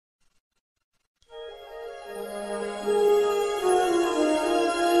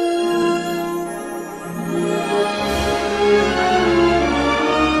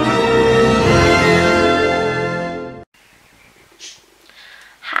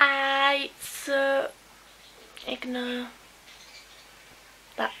Hi, so ignore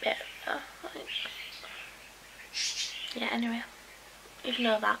that bit. Yeah, anyway,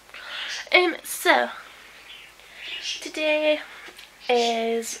 ignore that. So today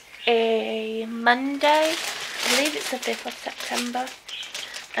is a Monday. I believe it's the 5th of September.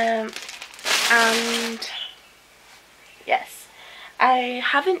 And yes, I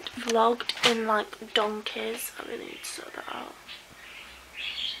haven't vlogged in like donkeys. I really need to sort that out.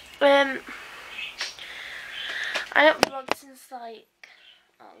 I haven't vlogged since like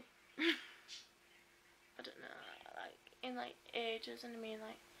I don't know, like in like ages, and I mean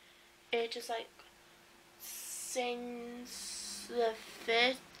like ages, like since the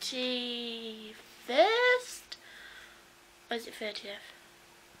 31st, or is it 30th?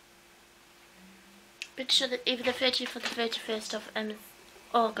 Pretty sure that either the 30th or the 31st of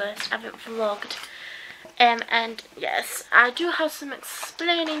August I haven't vlogged. And yes, I do have some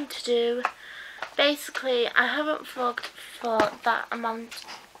explaining to do. Basically, I haven't vlogged for that amount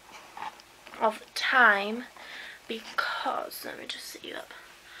of time because, let me just set you up.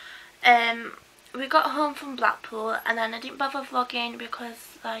 We got home from Blackpool and then I didn't bother vlogging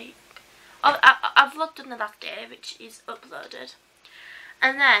because like I vlogged on the last day, which is uploaded,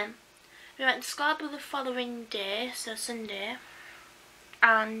 and then we went to Scarborough the following day, so Sunday,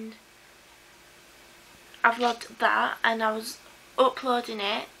 and I vlogged that and I was uploading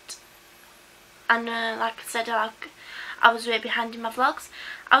it, and like I said, I was way behind in my vlogs.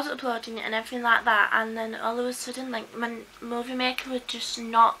 I was uploading it and everything like that, and then all of a sudden like my movie maker would just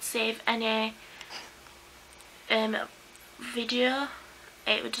not save any video.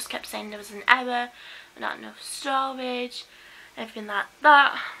 It would just kept saying there was an error, not enough storage, everything like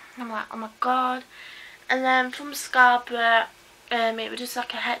that. I'm like, oh my god. And then from Scarborough, it was just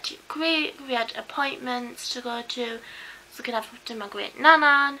like a hectic week. We had appointments to go to. I was looking after my great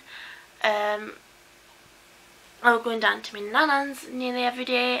nanan. I was going down to my nanan's nearly every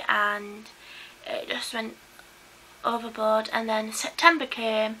day, and it just went overboard. And then September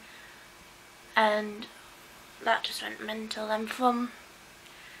came and that just went mental. And from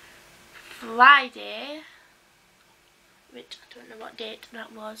Friday, which I don't know what date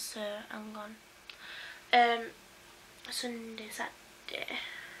that was, so hang on, Sunday, Saturday,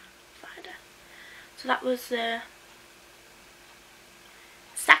 Friday, so that was the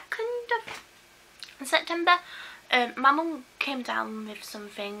 2nd of September. My mum came down with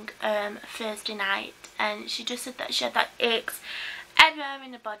something Thursday night, and she just said that she had like aches everywhere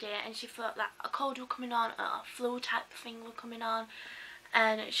in the body, and she thought that a cold was coming on or a flu type thing was coming on,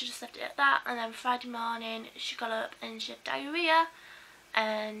 and she just left it at that. And then Friday morning she got up and she had diarrhea,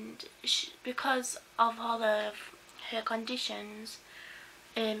 and because of all of her conditions,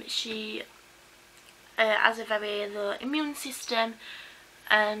 she has a very low immune system.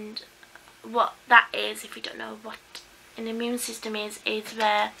 And what that is, if you don't know what an immune system is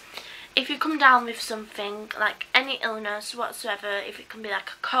where if you come down with something like any illness whatsoever, if it can be like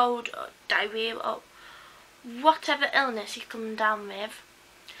a cold or diarrhea or whatever illness you come down with,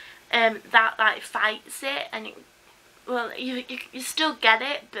 that like fights it, and it, well, you still get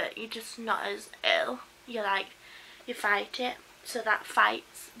it, but you're just not as ill. You fight it, so that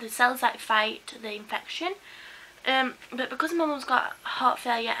fights the cells that fight the infection. But because my mum's got heart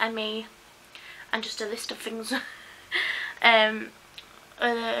failure, ME, and just a list of things, her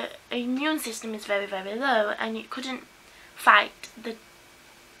immune system is very, very low, and you couldn't fight the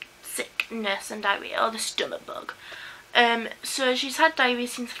sickness and diarrhea or the stomach bug. So she's had diarrhea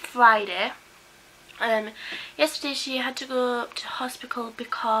since Friday. Yesterday she had to go to hospital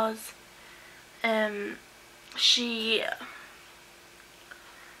because she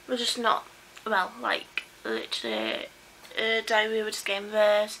was just not well, like literally diarrhea was just getting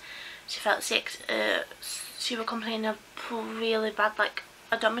worse. She felt sick. She was complaining of really bad like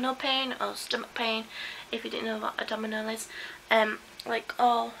abdominal pain or stomach pain, if you didn't know what abdominal is. Like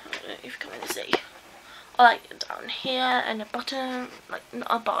all, I don't know if you can really see, or like down here and the bottom, like not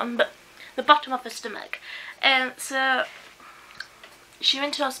a bottom but the bottom of the stomach. So she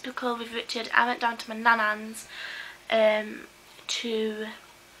went to hospital with Richard. I went down to my nanan's to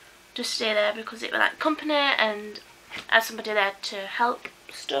just stay there because it was like company, and I had somebody there to help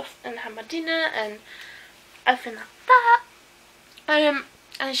stuff and have my dinner and everything like that.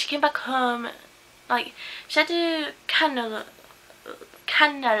 And she came back home, like she had a cannula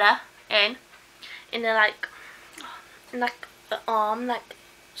in the like the arm, like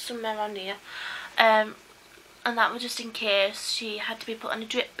somewhere around here, and that was just in case she had to be put on a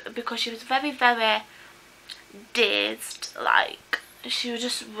drip, because she was very, very dazed. Like she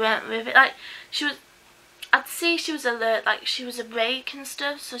just went with it, like she was I'd say she was alert, like she was awake and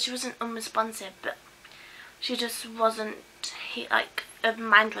stuff, so she wasn't unresponsive, but she just wasn't like her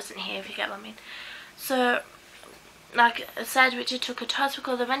mind wasn't here, if you get what I mean. So like I said, Richard took her to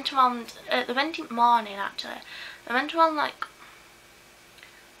hospital. They went around they went in the morning actually. They went around like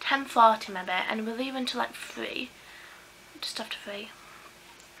 10:40 maybe, and we're leaving till like 3, just after 3.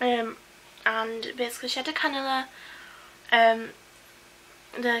 And basically she had a cannula.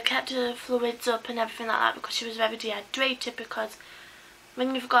 They kept her fluids up and everything like that because she was very dehydrated, because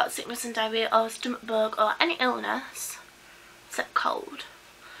when you've got sickness and diarrhea or stomach bug or any illness except cold,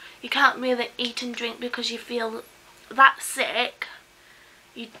 you can't really eat and drink because you feel that sick,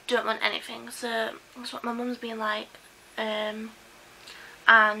 you don't want anything. So that's what my mum's been like. And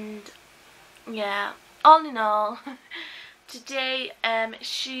yeah, all in all, today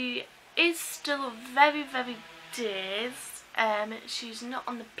she is still very dazed. She's not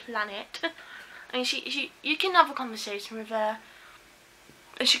on the planet. I mean, you can have a conversation with her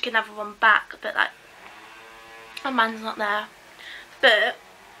and she can have one back, but like her mind's not there. But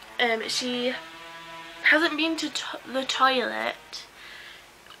she hasn't been to the toilet.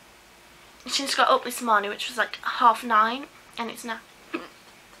 She just got up this morning, which was like 9:30, and it's now,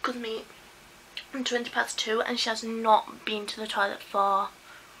 excuse me, 2:20, and she has not been to the toilet for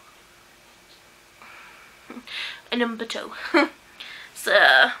a number 2.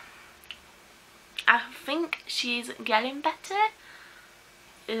 So I think she's getting better,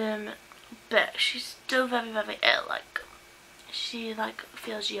 but she's still very ill. Like she like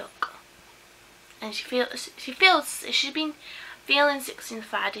feels yuck, and she's been feeling sick since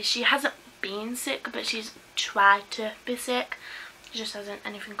Friday. She hasn't been sick, but she's tried to be sick. It just hasn't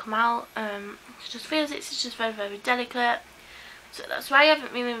anything come out. She just feels it's just very delicate. So that's why I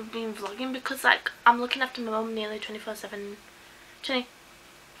haven't really been vlogging, because like I'm looking after my mum nearly 24/7,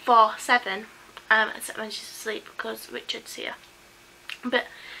 except when she's asleep because Richard's here. But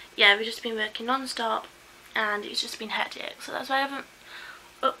yeah, we've just been working non-stop and it's just been hectic, so that's why I haven't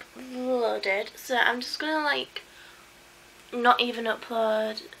uploaded. So I'm just gonna like not even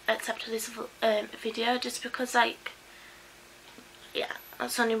upload except this video, just because like, yeah,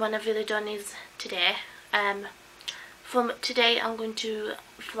 that's the only one I've really done is today. From today I'm going to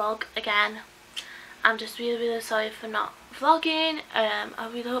vlog again. I'm just really sorry for not vlogging. I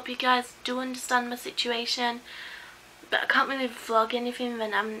really hope you guys do understand my situation, but I can't really vlog anything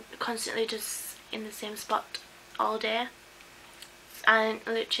when I'm constantly just in the same spot all day. And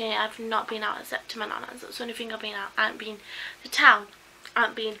literally I've not been out except to my nana's. That's the only thing I've been out. I haven't been to town, I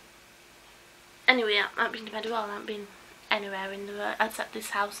haven't been anywhere, I haven't been to Meadowhall, I haven't been anywhere in the world except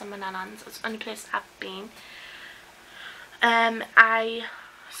this house and my nana's. That's the only place I've been. I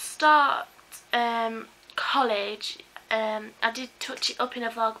start college. I did touch it up in a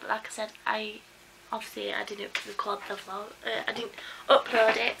vlog, but like I said, obviously I didn't record the vlog. I didn't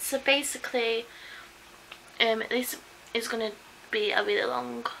upload it. So basically, this is gonna be a really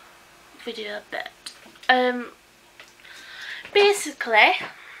long video, but basically,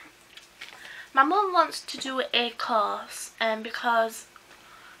 my mum wants to do a course, because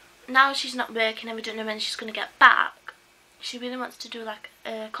now she's not working and we don't know when she's gonna get back. She really wants to do like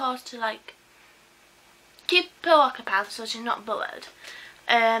a course to like keep her occupied so she's not bored.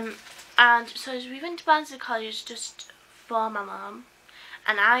 And so we went to Barnsley College just for my mum,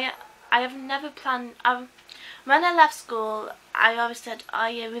 and I have never planned. When I left school, I always said, oh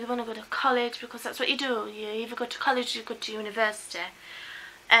yeah, I really want to go to college, because that's what you do. You either go to college or you go to university,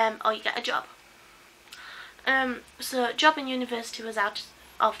 or you get a job. So job and university was out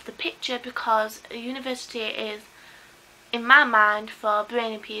of the picture, because a university is, in my mind, for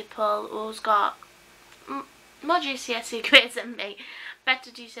brainy people who's got more GCSE grades than me,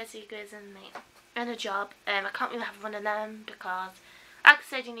 better GCSE grades than me, and a job. I can't really have one of them because, like I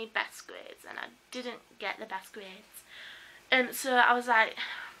said, you need best grades, and I didn't get the best grades. So I was like,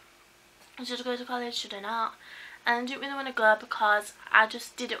 should I go to college, should I not? And I didn't really want to go because I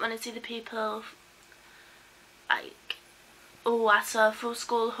just didn't want to see the people like, oh, I saw through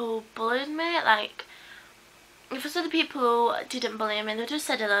school who bullied me. Like, if I saw the people who didn't bully me, they just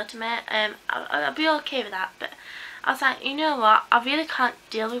said hello to me, I'd be okay with that. But I was like, you know what, I really can't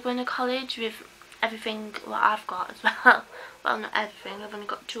deal with going to college with everything what I've got as well. Well, not everything, I've only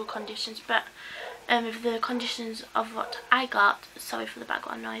got 2 conditions, but with the conditions of what I got, sorry for the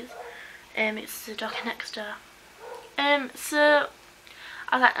background noise, it's the dog next door. So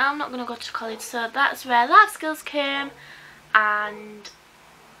I was like, I'm not going to go to college. So that's where life skills came, and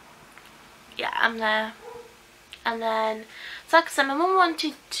yeah, I'm there. And then, so like I said, my mum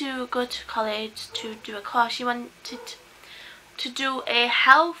wanted to go to college to do a course. She wanted to do a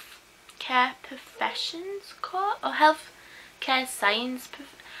health care professions course, or health care science,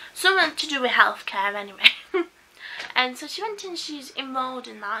 something to do with healthcare anyway. And so she went and she's enrolled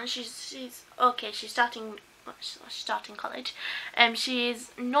in that, and she's okay. She's starting college.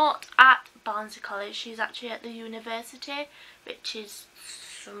 She's not at Barnsley College. She's actually at the university, which is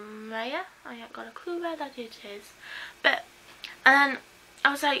somewhere. I ain't got a clue where that it is. But and then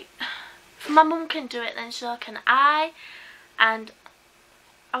I was like, if my mum can do it, then so can I. And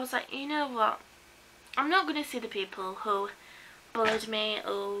I was like, you know what? I'm not going to see the people who bullied me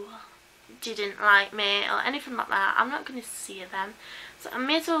or didn't like me or anything like that. I'm not going to see them. So I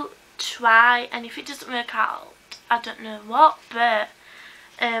may as well try, and if it doesn't work out, I don't know what, but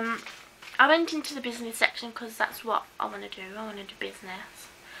I went into the business section because that's what I want to do. I want to do business.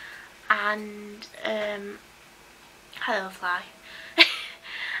 And hello fly.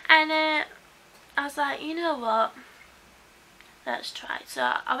 And I was like, you know what, let's try.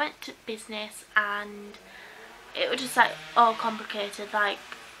 So I went to business, and it was just like all complicated, like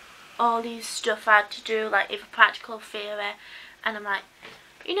all these stuff I had to do, like either practical theory, and I'm like,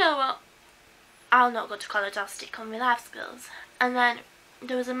 you know what, I'll not go to college, I'll stick on my life skills. And then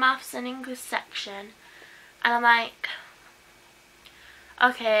there was a maths and English section, and I'm like,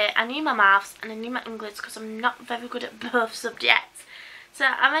 okay, I need my maths and I need my English because I'm not very good at both subjects. So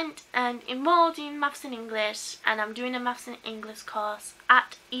I went and enrolled in maths and English, and I'm doing a maths and English course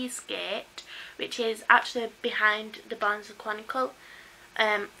at Eastgate, which is actually behind the Barnsley Chronicle.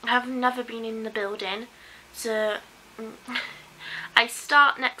 I've never been in the building, so I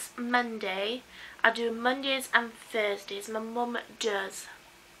start next Monday. I do Mondays and Thursdays. My mum does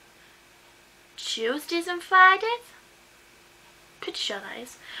Tuesdays and Fridays. Pretty sure that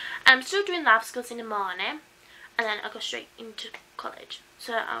is. And I'm still doing life skills in the morning, and then I go straight into college.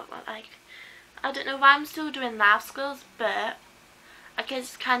 So I don't know why I'm still doing life skills, but I guess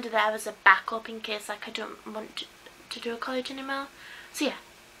it's kind of there as a backup in case like I don't want to do a college anymore. So yeah,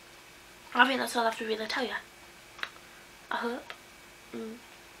 I think that's all I have to really tell you. I hope.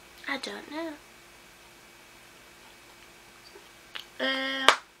 I don't know.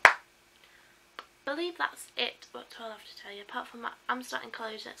 Believe that's it. That's all I have to tell you. Apart from that, I'm starting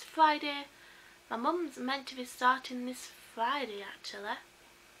college next Friday. My mum's meant to be starting this Friday actually.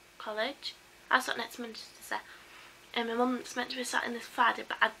 College. I start next Monday to say. And my mum's meant to be starting this Friday,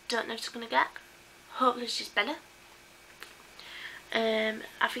 but I don't know if she's gonna get. Hopefully she's better.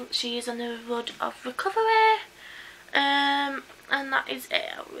 I think she is on the road of recovery. And that is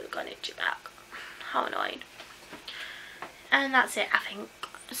it. I really got an itchy back. How annoying. And that's it, I think.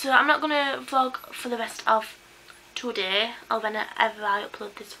 So I'm not going to vlog for the rest of today, or whenever I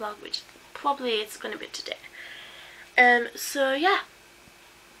upload this vlog, which probably is going to be today. So yeah.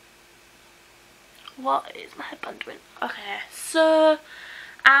 What is my headband doing? Okay, so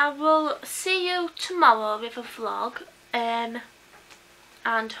I will see you tomorrow with a vlog. And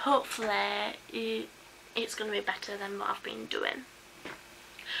hopefully it's going to be better than what I've been doing.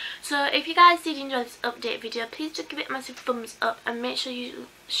 So if you guys did enjoy this update video, please just give it a massive thumbs up, and make sure you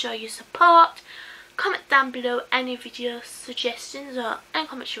show your support. Comment down below any video suggestions or any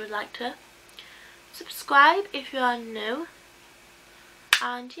comments you would like to. Subscribe if you are new.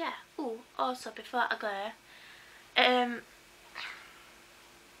 And yeah, also before I go,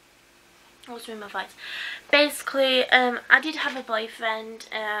 what's with my voice? Basically, I did have a boyfriend.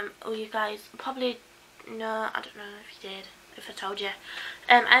 You guys probably know. I don't know if you did, if I told you.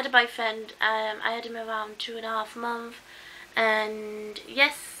 I had a boyfriend. I had him around 2.5 months, and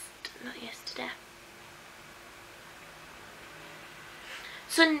not yesterday.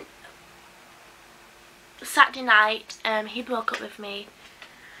 So Saturday night, he broke up with me.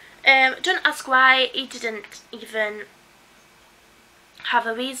 Don't ask why. He didn't even have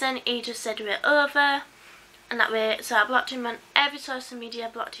a reason. He just said we're over, and that way. So I blocked him on every social media,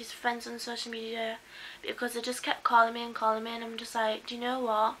 blocked his friends on social media, because they just kept calling me, and I'm just like, do you know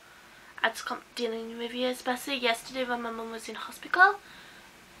what, I just can't dealing with you. Especially yesterday when my mum was in hospital,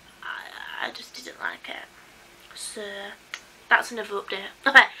 I just didn't like it. So that's another update.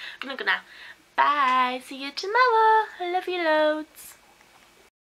 Okay, I'm gonna go now. Bye, see you tomorrow. I love you loads.